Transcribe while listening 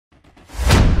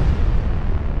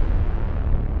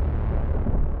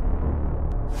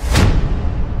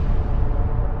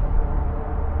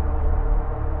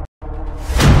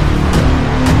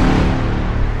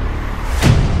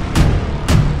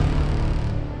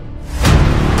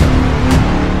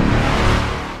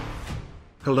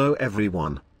Hello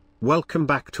everyone. Welcome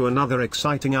back to another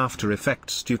exciting After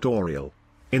Effects tutorial.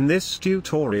 In this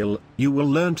tutorial, you will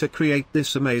learn to create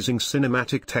this amazing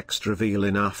cinematic text reveal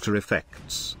in After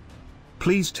Effects.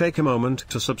 Please take a moment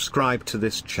to subscribe to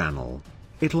this channel.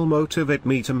 It'll motivate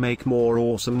me to make more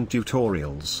awesome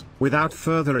tutorials. Without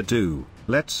further ado,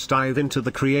 let's dive into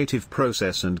the creative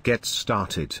process and get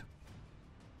started.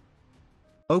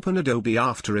 Open Adobe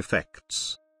After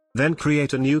Effects. Then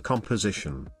create a new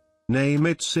composition. Name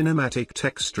it Cinematic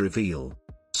Text Reveal.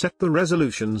 Set the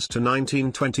resolutions to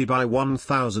 1920 by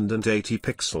 1080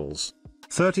 pixels,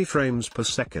 30 frames per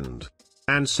second,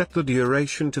 and set the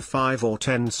duration to 5 or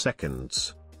 10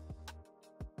 seconds.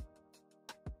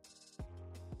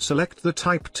 Select the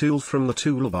Type tool from the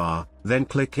toolbar, then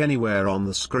click anywhere on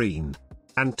the screen,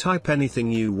 and type anything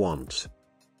you want.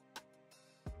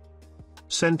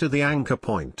 Center the anchor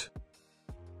point.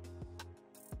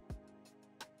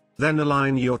 Then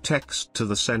align your text to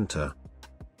the center.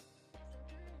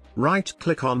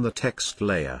 Right-click on the text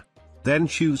layer. Then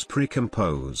choose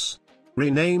Pre-compose.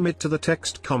 Rename it to the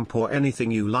text comp or anything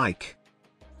you like.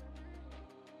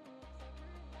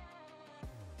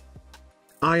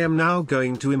 I am now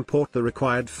going to import the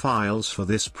required files for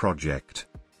this project.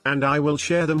 And I will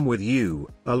share them with you,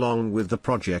 along with the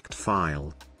project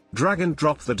file. Drag and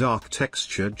drop the dark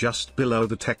texture just below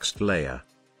the text layer.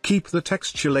 Keep the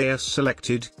texture layer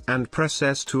selected, and press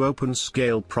S to open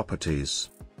Scale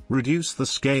Properties. Reduce the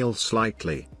scale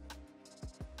slightly.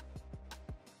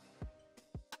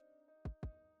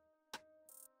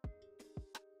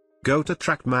 Go to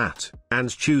Track Matte,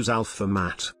 and choose Alpha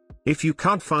Matte. If you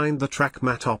can't find the Track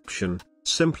Matte option,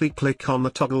 simply click on the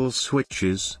Toggle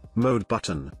Switches Mode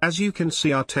button. As you can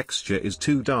see, our texture is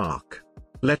too dark.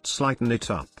 Let's lighten it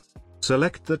up.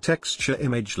 Select the texture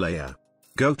image layer.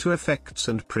 Go to Effects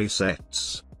and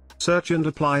Presets. Search and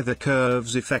apply the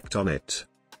Curves effect on it.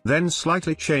 Then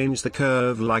slightly change the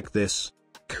curve like this.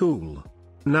 Cool.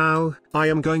 Now, I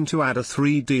am going to add a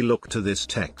 3D look to this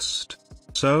text.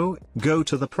 So, go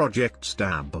to the Projects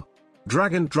tab.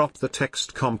 Drag and drop the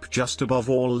text comp just above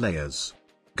all layers.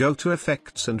 Go to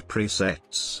Effects and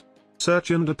Presets.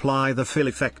 Search and apply the Fill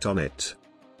effect on it.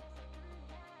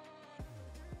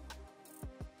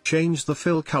 Change the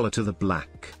fill color to the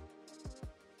black.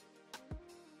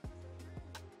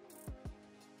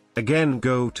 Again,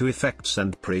 go to Effects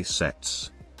and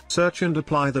Presets. Search and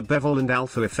apply the Bevel and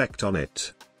Alpha effect on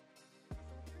it.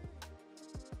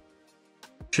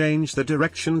 Change the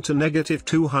direction to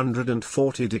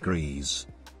 -240 degrees.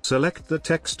 Select the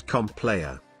text comp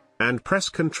layer. And press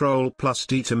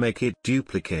Ctrl+D to make it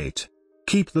duplicate.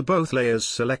 Keep the both layers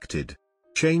selected.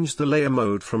 Change the layer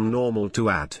mode from normal to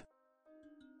add.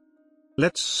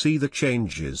 Let's see the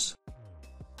changes.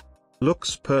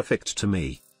 Looks perfect to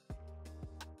me.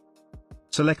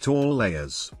 Select all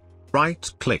layers.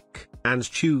 Right-click, and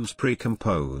choose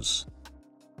Pre-compose.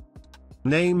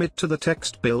 Name it to the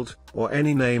text build, or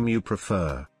any name you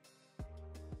prefer.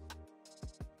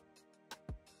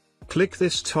 Click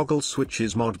this Toggle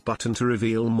Switches Mod button to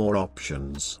reveal more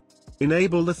options.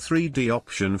 Enable the 3D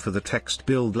option for the text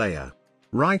build layer.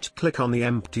 Right-click on the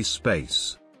empty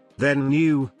space. Then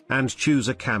New, and choose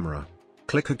a camera.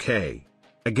 Click OK.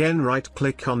 Again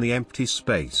right-click on the empty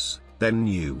space, then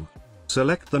New.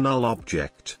 Select the null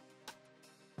object.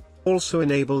 Also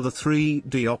enable the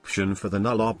 3D option for the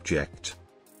null object.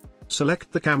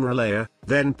 Select the camera layer,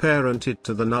 then parent it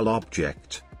to the null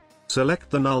object. Select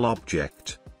the null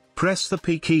object. Press the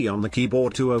P key on the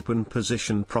keyboard to open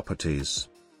Position Properties.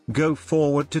 Go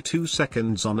forward to 2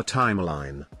 seconds on a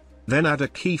timeline. Then add a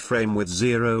keyframe with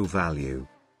 0 value.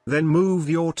 Then move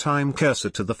your time cursor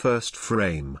to the first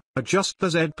frame. Adjust the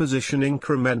Z position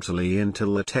incrementally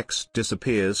until the text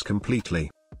disappears completely.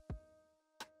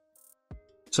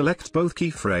 Select both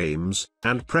keyframes,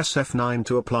 and press F9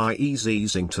 to apply ease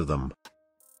easing to them.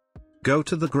 Go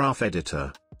to the graph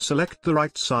editor, select the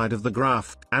right side of the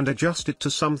graph, and adjust it to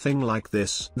something like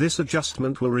this. This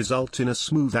adjustment will result in a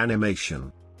smooth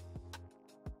animation.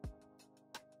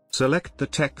 Select the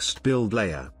text build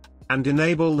layer, and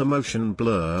enable the motion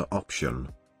blur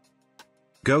option.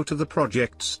 Go to the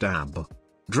Projects tab.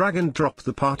 Drag and drop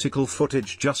the particle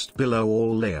footage just below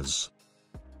all layers.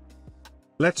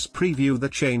 Let's preview the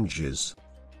changes.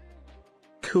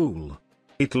 Cool.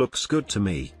 It looks good to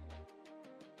me.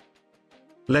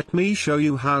 Let me show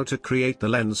you how to create the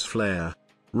lens flare.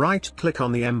 Right-click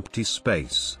on the empty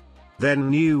space. Then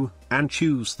New, and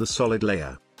choose the solid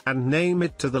layer, and name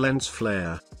it to the lens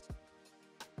flare.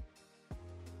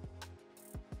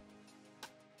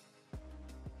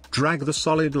 Drag the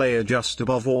solid layer just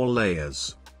above all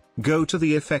layers. Go to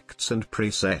the Effects and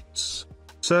Presets.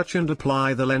 Search and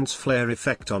apply the lens flare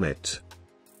effect on it.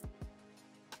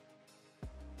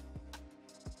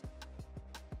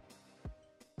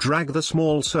 Drag the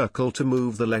small circle to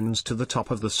move the lens to the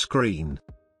top of the screen.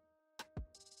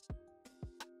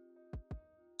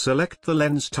 Select the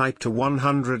lens type to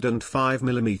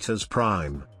 105mm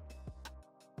prime.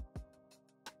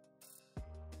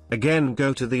 Again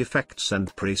go to the effects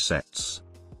and presets.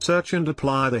 Search and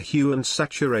apply the hue and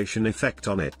saturation effect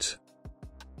on it.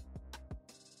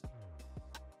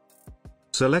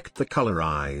 Select the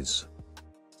colorize.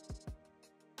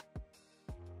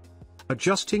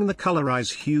 Adjusting the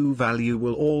colorize hue value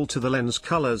will alter the lens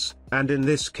colors, and in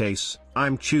this case,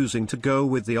 I'm choosing to go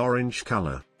with the orange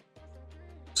color.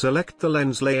 Select the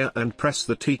lens layer and press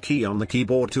the T key on the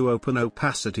keyboard to open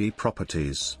opacity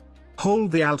properties.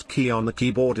 Hold the Alt key on the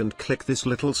keyboard and click this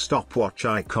little stopwatch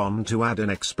icon to add an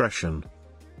expression.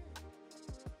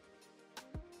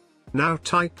 Now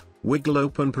type, wiggle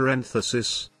open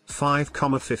parenthesis,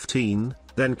 5,15,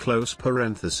 then close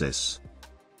parenthesis.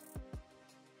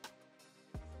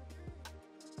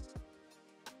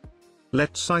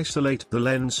 Let's isolate the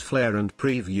lens flare and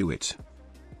preview it.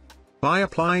 By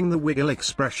applying the wiggle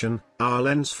expression, our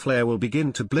lens flare will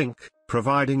begin to blink,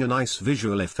 providing a nice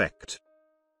visual effect.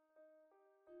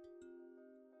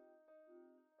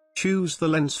 Choose the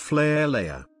lens flare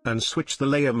layer, and switch the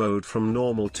layer mode from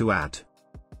normal to add.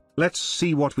 Let's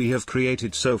see what we have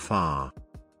created so far.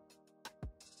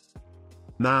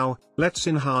 Now, let's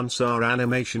enhance our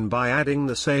animation by adding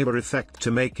the saber effect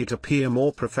to make it appear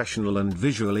more professional and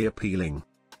visually appealing.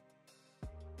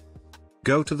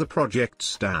 Go to the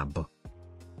Projects tab.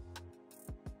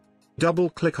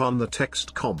 Double-click on the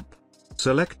text comp.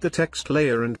 Select the text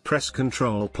layer and press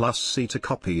Ctrl+C to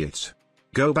copy it.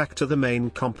 Go back to the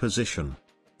main composition.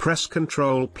 Press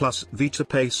Ctrl+V to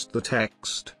paste the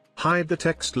text, hide the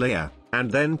text layer,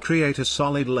 and then create a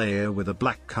solid layer with a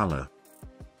black color.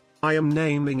 I am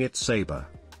naming it Saber.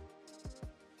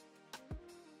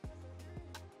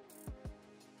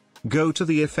 Go to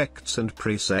the Effects and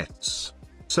Presets.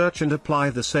 Search and apply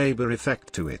the Saber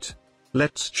effect to it.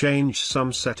 Let's change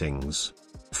some settings.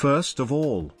 First of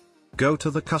all, go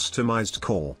to the Customized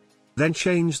Core. Then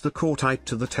change the core type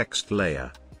to the text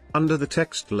layer. Under the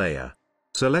text layer,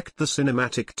 select the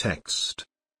cinematic text.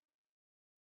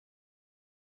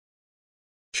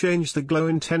 Change the glow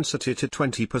intensity to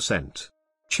 20%.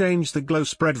 Change the glow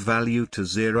spread value to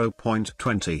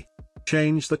 0.20.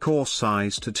 Change the core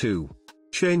size to 2.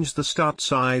 Change the start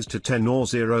size to 10 or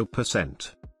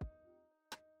 0%.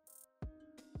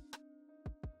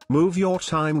 Move your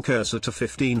time cursor to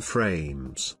 15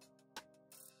 frames.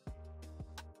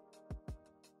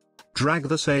 Drag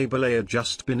the saber layer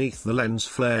just beneath the lens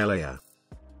flare layer.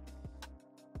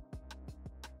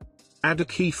 Add a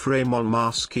keyframe on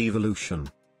mask evolution.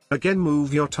 Again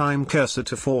move your time cursor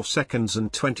to 4 seconds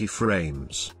and 20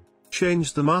 frames.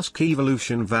 Change the mask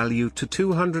evolution value to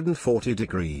 240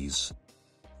 degrees.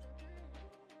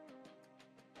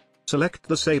 Select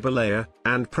the saber layer,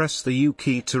 and press the U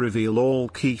key to reveal all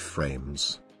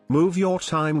keyframes. Move your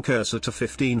time cursor to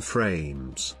 15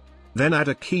 frames. Then add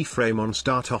a keyframe on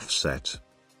start offset.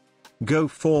 Go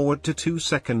forward to 2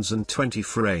 seconds and 20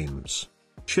 frames.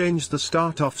 Change the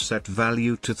start offset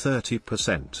value to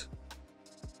 30%.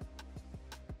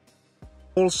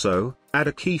 Also, add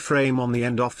a keyframe on the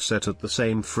end offset at the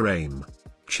same frame.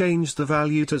 Change the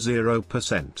value to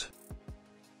 0%.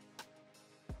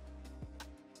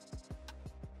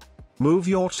 Move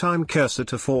your time cursor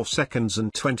to 4 seconds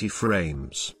and 20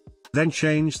 frames. Then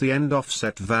change the end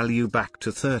offset value back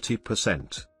to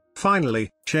 30%.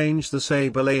 Finally, change the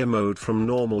saber layer mode from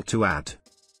normal to add.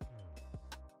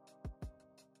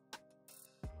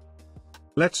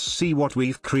 Let's see what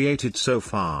we've created so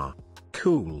far.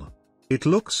 Cool. It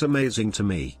looks amazing to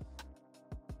me.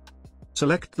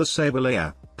 Select the saber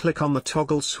layer, click on the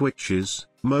toggle switches,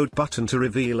 mode button to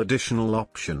reveal additional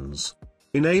options.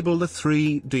 Enable the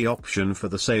 3D option for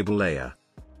the saber layer.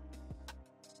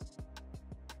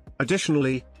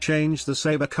 Additionally, change the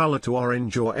saber color to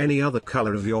orange or any other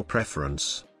color of your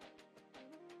preference.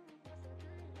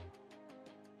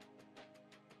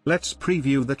 Let's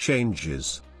preview the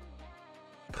changes.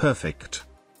 Perfect.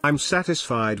 I'm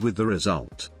satisfied with the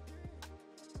result.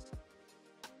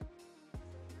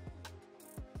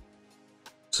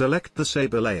 Select the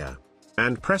saber layer,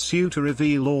 and press U to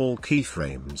reveal all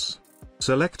keyframes.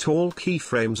 Select all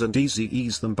keyframes and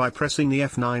ease them by pressing the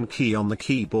F9 key on the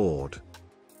keyboard.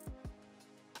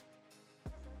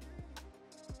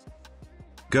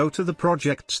 Go to the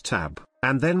Projects tab,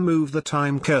 and then move the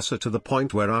time cursor to the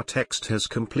point where our text has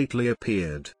completely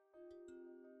appeared.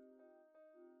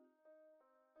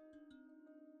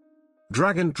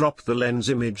 Drag and drop the lens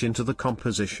image into the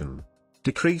composition.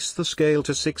 Decrease the scale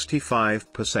to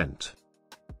 65%.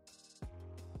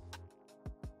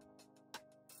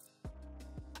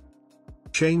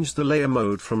 Change the layer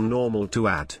mode from normal to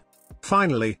add.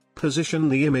 Finally, position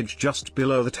the image just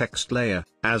below the text layer,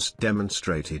 as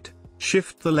demonstrated.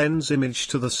 Shift the lens image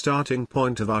to the starting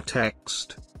point of our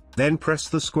text. Then press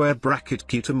the square bracket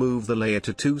key to move the layer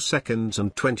to 2 seconds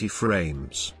and 20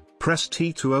 frames. Press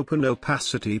T to open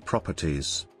opacity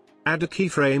properties. Add a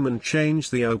keyframe and change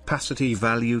the opacity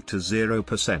value to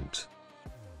 0%.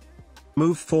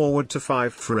 Move forward to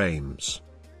 5 frames.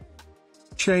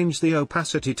 Change the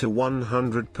opacity to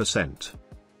 100%.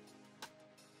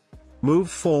 Move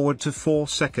forward to 4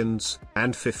 seconds,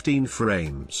 and 15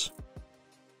 frames.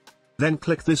 Then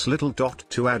click this little dot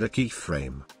to add a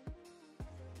keyframe.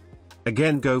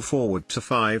 Again go forward to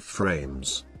 5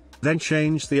 frames. Then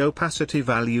change the opacity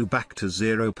value back to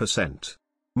 0%.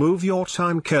 Move your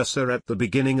time cursor at the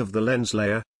beginning of the lens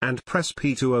layer, and press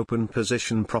P to open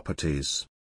position properties.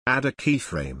 Add a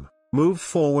keyframe. Move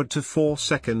forward to 4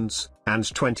 seconds, and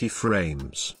 20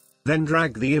 frames. Then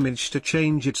drag the image to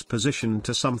change its position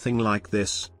to something like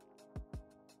this.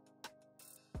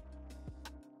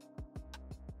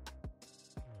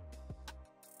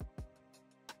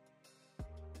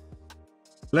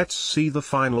 Let's see the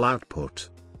final output.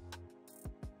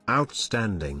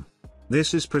 Outstanding.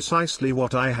 This is precisely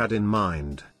what I had in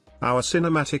mind. Our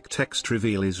cinematic text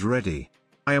reveal is ready.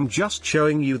 I am just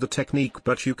showing you the technique,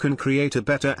 but you can create a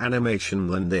better animation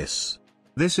than this.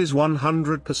 This is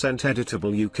 100%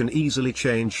 editable. You can easily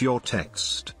change your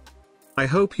text. I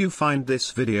hope you find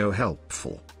this video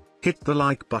helpful. Hit the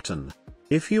like button.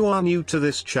 If you are new to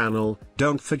this channel,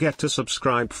 don't forget to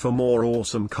subscribe for more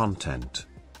awesome content.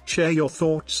 Share your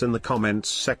thoughts in the comments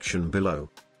section below.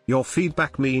 Your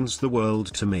feedback means the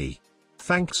world to me.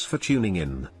 Thanks for tuning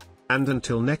in. And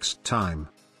until next time,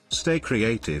 stay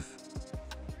creative.